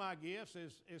one of my gifts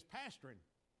is pastoring.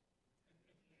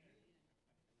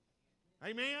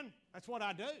 Amen? That's what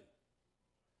I do.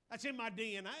 That's in my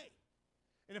DNA.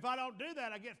 And if I don't do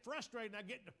that, I get frustrated and I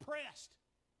get depressed.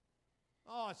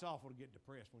 Oh, it's awful to get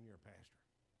depressed when you're a pastor.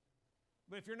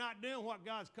 But if you're not doing what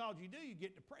God's called you to do, you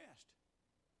get depressed.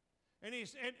 And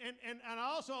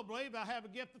I also believe I have a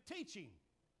gift of teaching.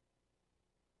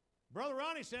 Brother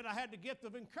Ronnie said I had the gift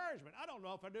of encouragement. I don't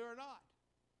know if I do or not.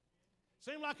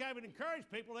 Seemed like I would encourage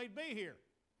people, they'd be here.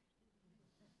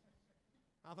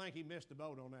 I think he missed the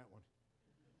boat on that one.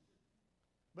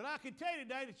 But I can tell you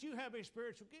today that you have a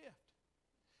spiritual gift.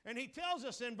 And he tells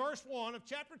us in verse 1 of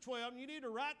chapter 12, and you need to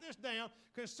write this down,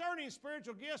 concerning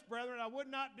spiritual gifts, brethren, I would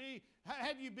not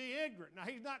have you be ignorant. Now,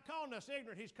 he's not calling us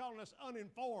ignorant, he's calling us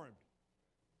uninformed.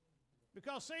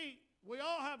 Because, see, we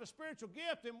all have a spiritual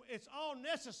gift, and it's all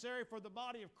necessary for the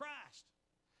body of Christ.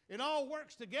 It all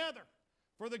works together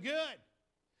for the good.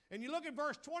 And you look at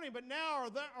verse 20, but now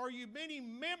are you many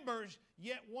members,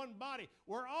 yet one body.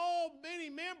 We're all many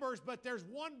members, but there's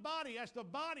one body. That's the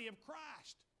body of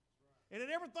Christ. And then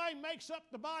everything makes up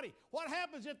the body. What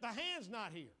happens if the hand's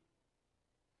not here?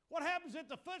 What happens if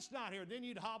the foot's not here? Then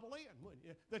you'd hobble in, wouldn't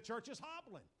you? The church is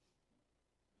hobbling.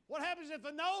 What happens if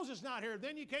the nose is not here?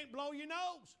 Then you can't blow your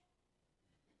nose.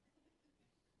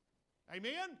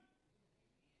 Amen?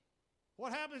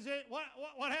 What happens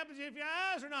if your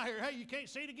eyes are not here? Hey, you can't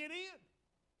see to get in.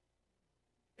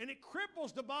 And it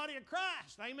cripples the body of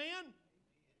Christ. Amen?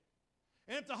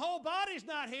 And if the whole body's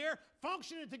not here,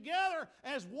 functioning together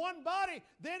as one body,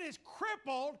 then it's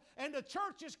crippled, and the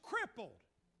church is crippled.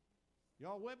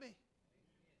 Y'all with me?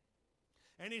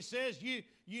 And he says, you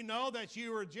know that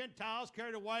you were Gentiles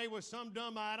carried away with some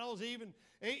dumb idols, even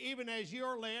as you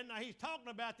are led. Now, he's talking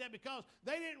about that because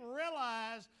they didn't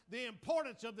realize the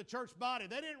importance of the church body.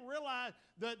 They didn't realize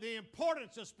the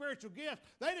importance of spiritual gifts.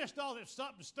 They just thought it was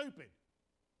something stupid.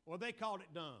 Well, they called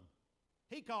it dumb.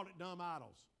 He called it dumb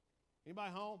idols.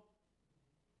 Anybody home?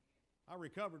 I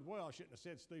recovered well. I shouldn't have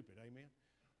said stupid. Amen.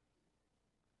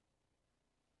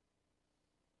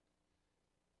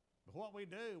 But what we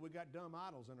do, we got dumb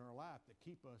idols in our life that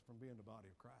keep us from being the body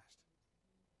of Christ.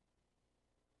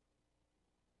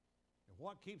 And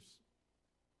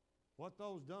what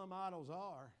those dumb idols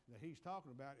are that he's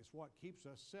talking about is what keeps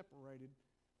us separated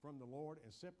from the Lord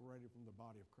and separated from the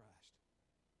body of Christ.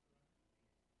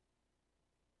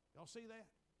 Y'all see that?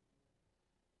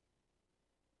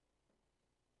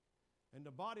 And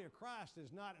the body of Christ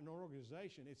is not an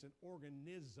organization, it's an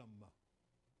organism.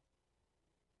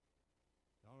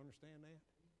 Y'all understand that?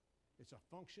 It's a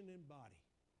functioning body.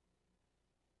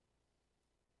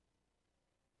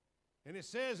 And it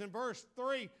says in verse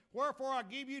 3, wherefore I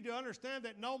give you to understand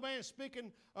that no man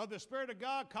speaking of the Spirit of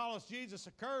God calleth Jesus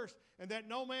accursed, and that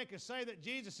no man can say that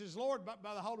Jesus is Lord but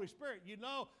by the Holy Spirit. You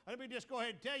know, let me just go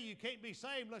ahead and tell you, you can't be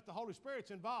saved unless the Holy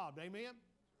Spirit's involved. Amen?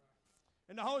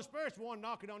 And the Holy Spirit's the one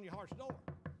knocking on your heart's door.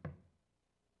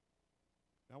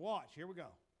 Now watch, here we go.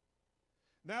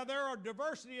 Now there are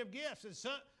diversity of gifts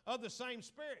of the same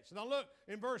spirits. Now look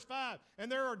in verse 5.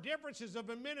 And there are differences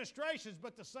of administrations,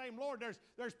 but the same Lord.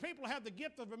 There's people who have the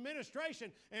gift of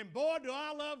administration, and boy, do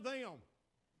I love them.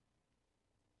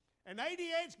 An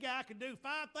ADH guy can do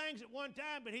 5 things at one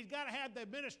time, but he's got to have the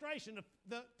administration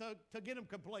to get them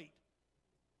complete.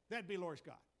 That'd be Lord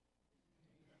Scott.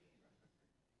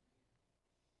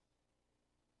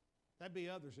 That'd be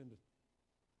others in the...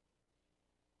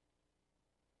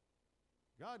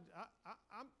 God,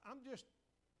 I'm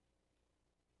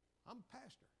a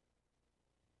pastor.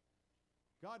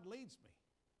 God leads me.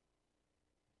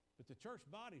 But the church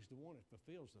body is the one that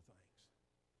fulfills the things.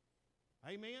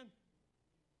 Amen?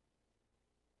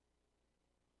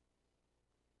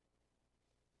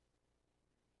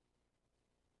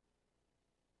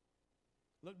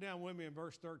 Look down with me in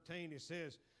verse 13. It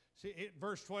says,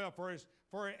 verse 12,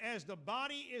 for as the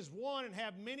body is one and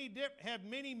have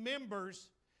many members,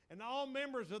 and all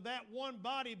members of that one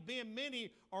body, being many,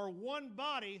 are one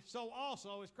body, so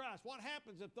also is Christ. What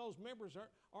happens if those members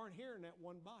aren't here in that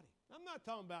one body? I'm not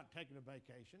talking about taking a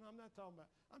vacation. I'm talking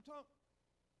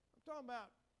about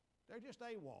they're just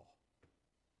AWOL.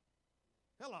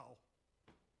 Hello.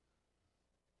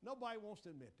 Nobody wants to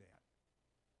admit that.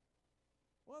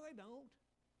 Well, they don't.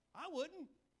 I wouldn't.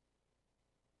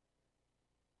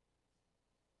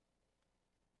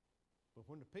 But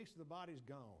when the piece of the body is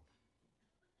gone,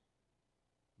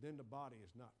 then the body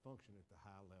is not functioning at the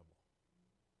high level.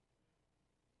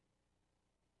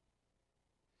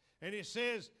 And it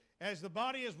says, as the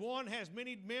body is one, has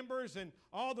many members, and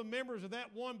all the members of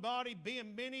that one body,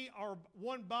 being many, are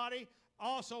one body,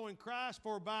 also in Christ.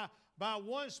 For by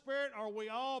one Spirit are we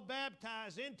all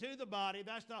baptized into the body.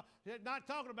 That's not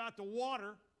talking about the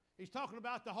water. He's talking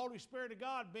about the Holy Spirit of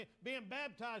God, being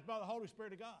baptized by the Holy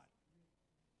Spirit of God.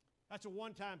 That's a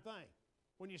one-time thing.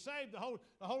 When you're saved, the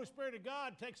Holy Spirit of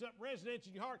God takes up residence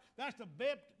in your heart. That's the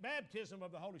baptism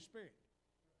of the Holy Spirit.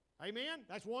 Amen?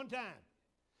 That's one time.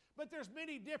 But there's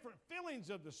many different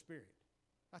fillings of the Spirit.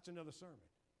 That's another sermon.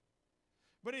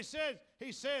 But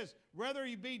he says, whether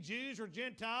you be Jews or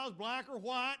Gentiles, black or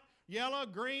white, yellow,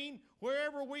 green,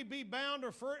 wherever we be bond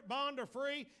or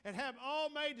free, and have all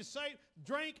made to say,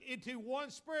 drink into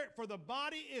one Spirit, for the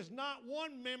body is not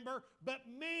one member, but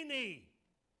many.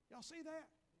 Y'all see that?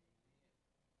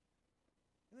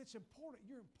 And it's important.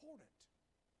 You're important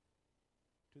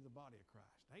to the body of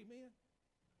Christ. Amen?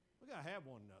 We got to have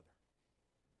one another.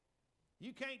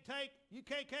 You can't take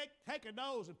a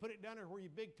nose and put it down there where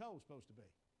your big toe is supposed to be.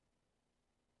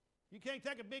 You can't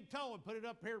take a big toe and put it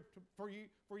up here for you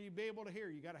to be able to hear.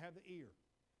 You got to have the ear.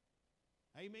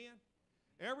 Amen?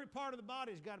 Every part of the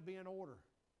body's got to be in order.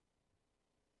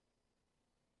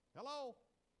 Hello?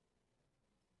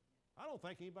 I don't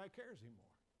think anybody cares anymore.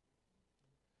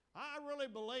 I really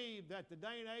believe that the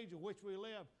day and age in which we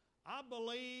live, I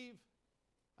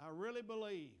really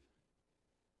believe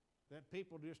that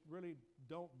people just really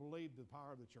don't believe the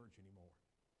power of the church anymore.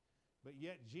 But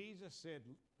yet Jesus said,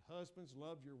 husbands,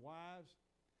 love your wives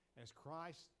as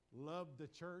Christ loved the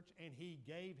church, and he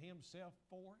gave himself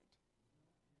for it.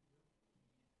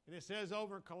 And it says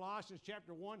over in Colossians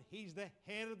chapter 1, he's the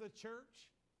head of the church.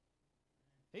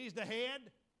 He's the head.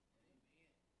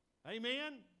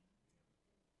 Amen.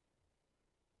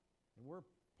 And we're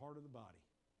part of the body.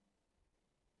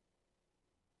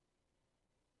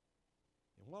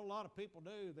 And what a lot of people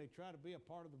do, they try to be a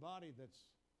part of the body that's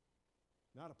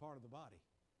not a part of the body.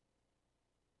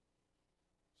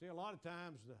 See, a lot of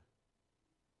times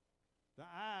the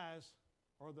eyes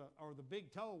or the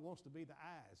big toe wants to be the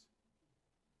eyes.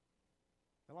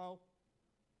 Hello?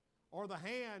 Or the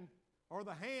hand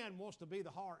wants to be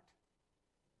the heart.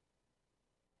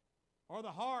 Or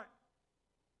the heart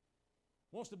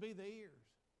wants to be the ears.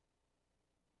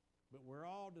 But we're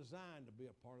all designed to be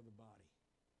a part of the body.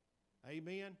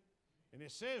 Amen? And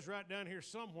it says right down here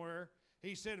somewhere,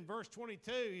 he said in verse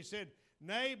 22, he said,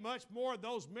 nay, much more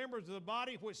those members of the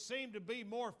body which seem to be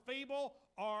more feeble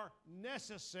are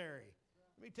necessary.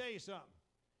 Let me tell you something.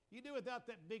 You do without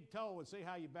that big toe and see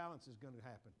how your balance is going to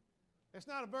happen. It's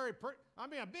not a very, have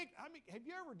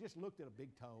you ever just looked at a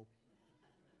big toe?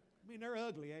 I mean, they're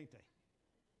ugly, ain't they?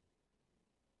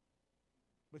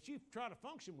 But you try to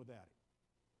function without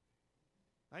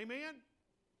it. Amen?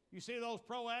 You see those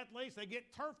pro athletes, they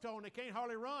get turf toe and they can't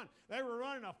hardly run. They were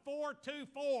running a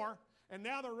 4.24, and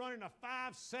now they're running a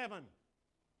 5.7.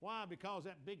 Why? Because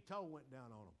that big toe went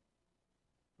down on them.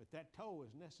 But that toe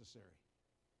is necessary.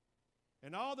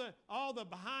 And all the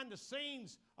behind the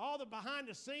scenes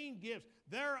gifts,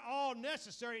 they're all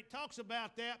necessary. It talks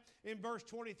about that in verse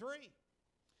 23.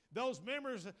 Those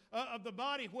members of the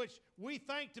body which we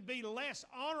think to be less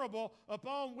honorable,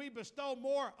 upon we bestow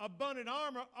more abundant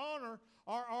honor,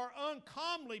 are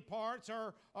uncomely parts,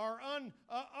 or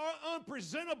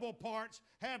unpresentable parts,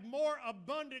 have more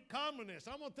abundant comeliness.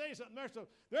 I'm going to tell you something.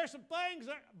 There's some things,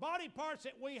 body parts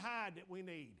that we hide that we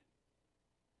need.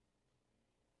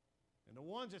 And the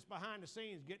ones that's behind the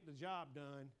scenes getting the job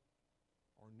done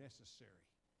are necessary.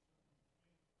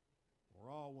 We're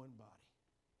all one body.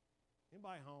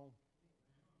 Anybody home?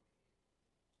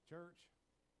 Church?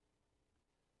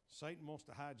 Satan wants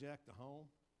to hijack the home.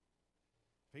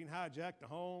 If he can hijack the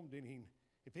home, then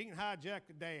if he can hijack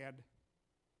the dad,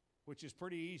 which is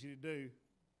pretty easy to do,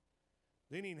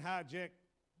 then he can hijack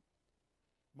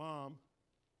mom.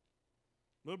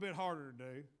 A little bit harder to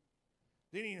do.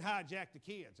 Then he can hijack the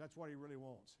kids. That's what he really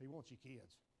wants. He wants your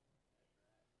kids.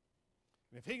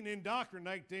 And if he can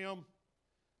indoctrinate them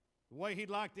the way he'd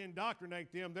like to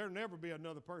indoctrinate them, there'll never be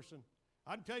another person.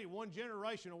 I can tell you, one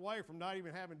generation away from not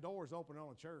even having doors open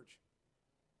on a church.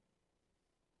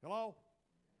 Hello?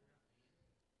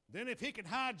 Then if he can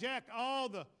hijack all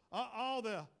the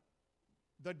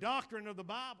doctrine of the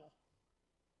Bible,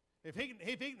 if he can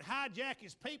hijack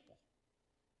his people,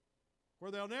 where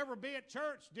they'll never be at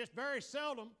church, just very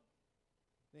seldom,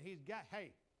 then he's got you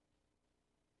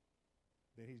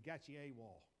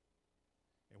AWOL.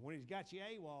 And when he's got you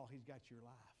AWOL, he's got your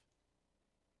life.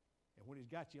 And when he's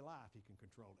got your life, he can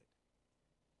control it.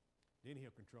 Then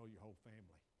he'll control your whole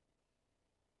family.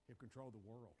 He'll control the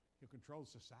world. He'll control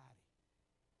society.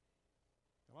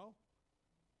 Hello?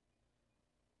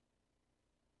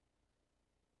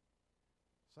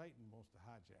 Satan wants to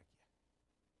hijack you.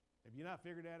 Have you not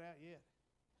figured that out yet?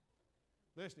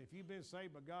 Listen, if you've been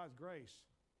saved by God's grace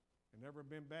and never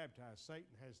been baptized,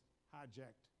 Satan has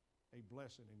hijacked a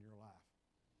blessing in your life.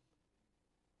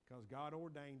 Because God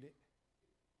ordained it,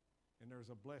 and there's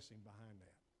a blessing behind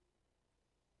that.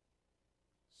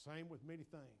 Same with many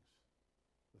things,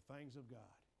 the things of God.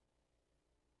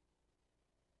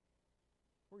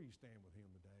 Where you stand with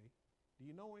him today? Do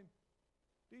you know him?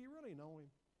 Do you really know him?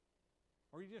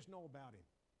 Or you just know about him?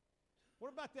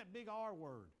 What about that big R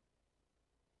word?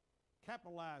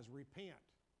 Capitalized, repent,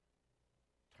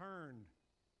 turned.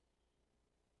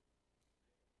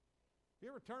 You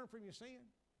ever turn from your sin?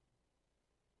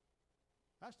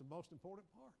 That's the most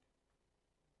important part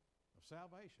of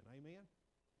salvation. Amen?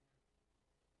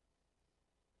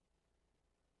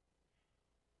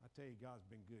 I tell you, God's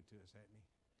been good to us, hasn't he?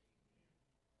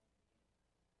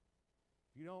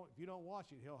 If you don't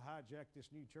watch it, he'll hijack this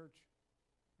new church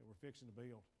that we're fixing to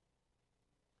build.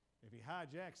 If he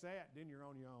hijacks that, then you're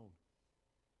on your own.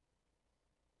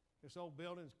 This old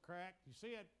building's cracked. You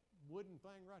see that wooden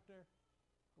thing right there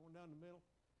going down the middle?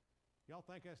 Y'all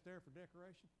think that's there for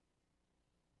decoration?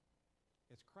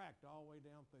 It's cracked all the way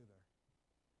down through there.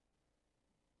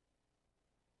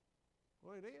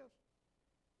 Well, it is.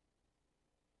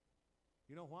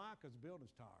 You know why? Because the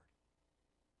building's tired.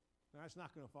 Now, it's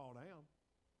not going to fall down.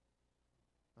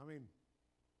 I mean,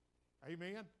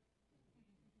 amen?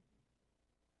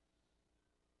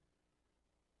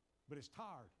 But it's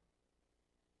tired.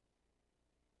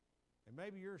 And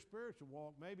maybe your spiritual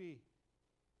walk, maybe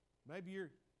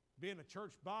you're being a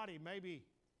church body, maybe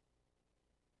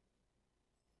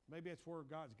that's where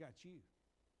God's got you.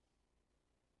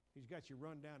 He's got you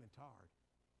run down and tired.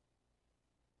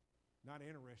 Not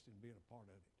interested in being a part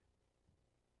of it.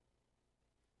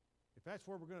 If that's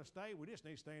where we're going to stay, we just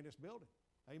need to stay in this building.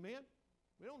 Amen?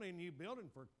 We don't need a new building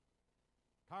for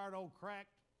tired, old,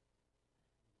 cracked,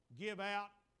 give out,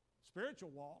 spiritual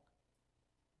walk.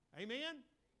 Amen?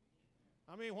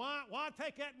 I mean, why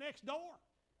take that next door?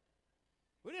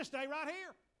 We just stay right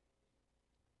here.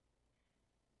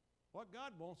 What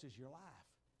God wants is your life.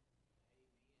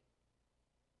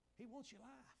 He wants your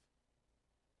life.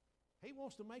 He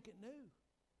wants to make it new.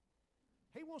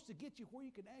 He wants to get you where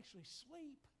you can actually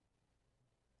sleep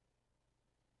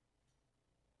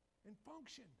and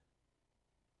function.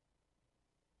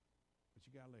 But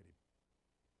you got to let Him.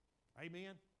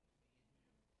 Amen?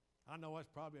 I know that's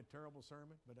probably a terrible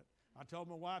sermon, but I told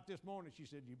my wife this morning, she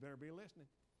said, you better be listening.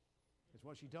 That's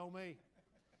what she told me.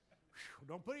 Whew,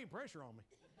 don't put any pressure on me.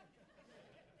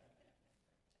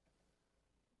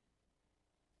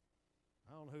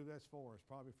 I don't know who that's for. It's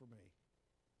probably for me.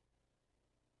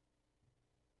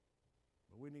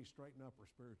 But we need to straighten up our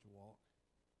spiritual walk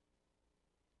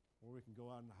where we can go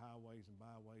out in the highways and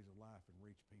byways of life and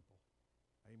reach people.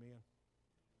 Amen?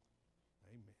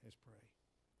 Amen. Let's pray.